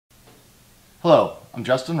Hello, I'm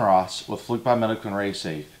Justin Ross with Fluke Biomedical and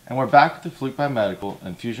RaySafe, and we're back with the Fluke Biomedical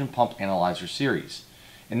Infusion Pump Analyzer series.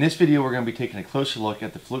 In this video, we're going to be taking a closer look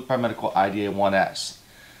at the Fluke Biomedical IDA-1s,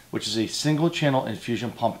 which is a single-channel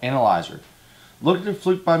infusion pump analyzer. Look at the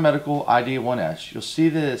Fluke Biomedical IDA-1s, you'll see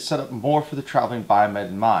that it's set up more for the traveling biomed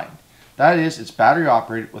in mind. That is, it's battery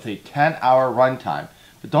operated with a 10-hour runtime.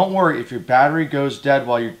 But don't worry, if your battery goes dead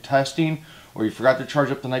while you're testing or you forgot to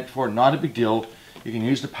charge up the night before, not a big deal. You can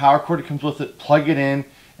use the power cord that comes with it, plug it in,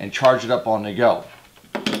 and charge it up on the go.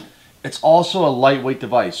 It's also a lightweight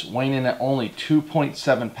device, weighing in at only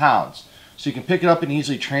 2.7 pounds. So you can pick it up and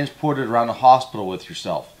easily transport it around the hospital with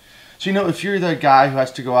yourself. So if you're the guy who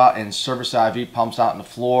has to go out and service IV pumps out on the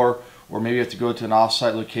floor, or maybe you have to go to an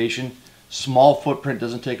off-site location, small footprint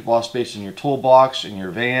doesn't take up a lot of space in your toolbox, in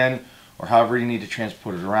your van, or however you need to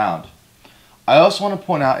transport it around. I also want to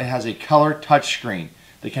point out it has a color touchscreen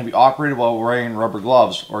that can be operated while wearing rubber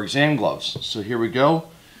gloves or exam gloves. So here we go.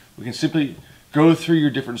 We can simply go through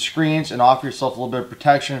your different screens and offer yourself a little bit of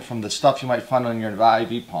protection from the stuff you might find on your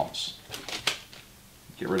IV pumps.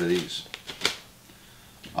 Get rid of these.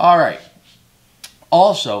 Alright.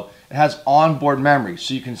 Also, it has onboard memory,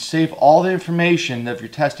 so you can save all the information that you're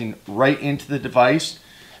testing right into the device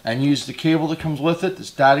and use the cable that comes with it,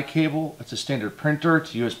 this data cable. It's a standard printer,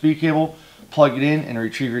 it's a USB cable. Plug it in and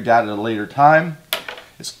retrieve your data at a later time.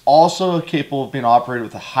 It's also capable of being operated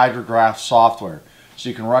with a hydrograph software. So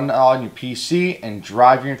you can run it on your PC and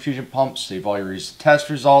drive your infusion pump, save all your test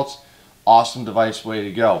results. Awesome device, way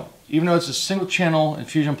to go. Even though it's a single channel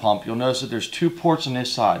infusion pump, you'll notice that there's two ports on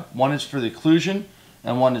this side. One is for the occlusion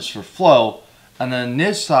and one is for flow. And then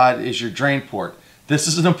this side is your drain port. This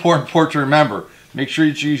is an important port to remember. Make sure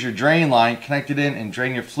you use your drain line, connect it in, and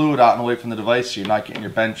drain your fluid out and away from the device so you're not getting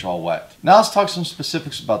your bench all wet. Now let's talk some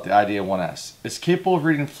specifics about the IDA-1s. It's capable of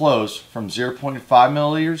reading flows from 0.5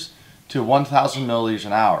 milliliters to 1,000 milliliters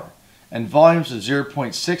an hour, and volumes of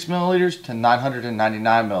 0.6 milliliters to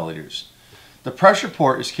 999 milliliters. The pressure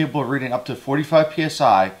port is capable of reading up to 45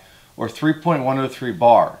 psi or 3.103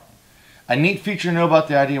 bar. A neat feature to know about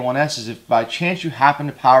the IDA-1s is if by chance you happen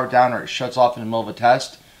to power it down or it shuts off in the middle of a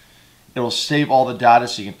test, it will save all the data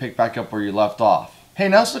so you can pick back up where you left off. Hey,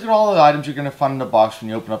 now let's look at all the items you're going to find in the box when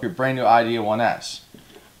you open up your brand new IDA-1s.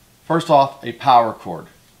 First off, a power cord.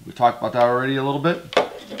 We talked about that already a little bit.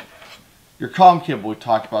 Your comm cable, we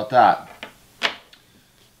talked about that.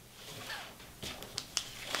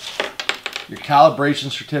 Your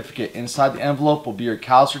calibration certificate. Inside the envelope will be your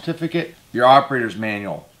cal certificate, your operator's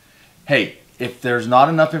manual. Hey, if there's not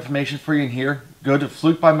enough information for you in here, go to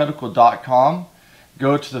flukebiomedical.com.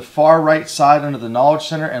 Go to the far right side under the Knowledge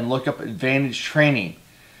Center and look up Advantage Training.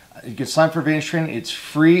 You can sign up for Advantage Training. It's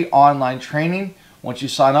free online training. Once you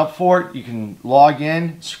sign up for it, you can log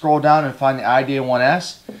in, scroll down, and find the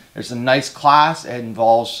IDA-1s. There's a nice class. It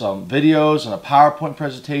involves some videos and a PowerPoint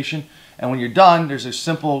presentation. And when you're done, there's a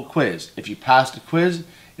simple quiz. If you pass the quiz,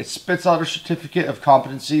 it spits out a certificate of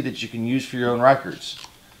competency that you can use for your own records.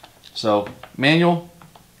 So, manual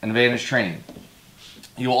and Advantage Training.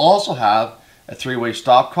 You'll also have a three-way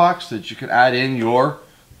stopcock so that you can add in your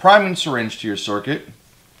priming syringe to your circuit.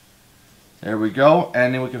 There we go.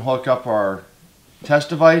 And then we can hook up our test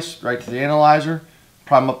device right to the analyzer,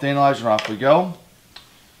 prime up the analyzer, and off we go.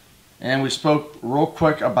 And we spoke real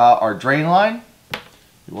quick about our drain line.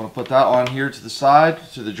 You want to put that on here to the side,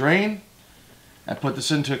 to the drain, and put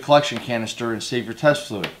this into a collection canister and save your test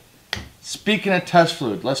fluid. Speaking of test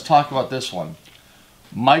fluid, let's talk about this one.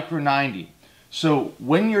 Micro 90. So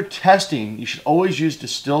when you're testing, you should always use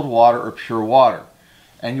distilled water or pure water.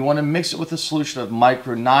 And you want to mix it with a solution of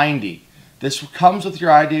Micro 90. This comes with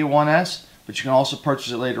your IDA-1s, but you can also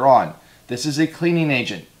purchase it later on. This is a cleaning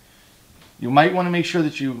agent. You might want to make sure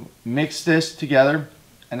that you mix this together,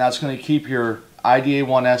 and that's going to keep your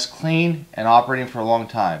IDA-1s clean and operating for a long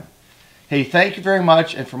time. Hey, thank you very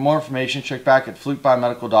much, and for more information, check back at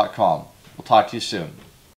flukebiomedical.com. We'll talk to you soon.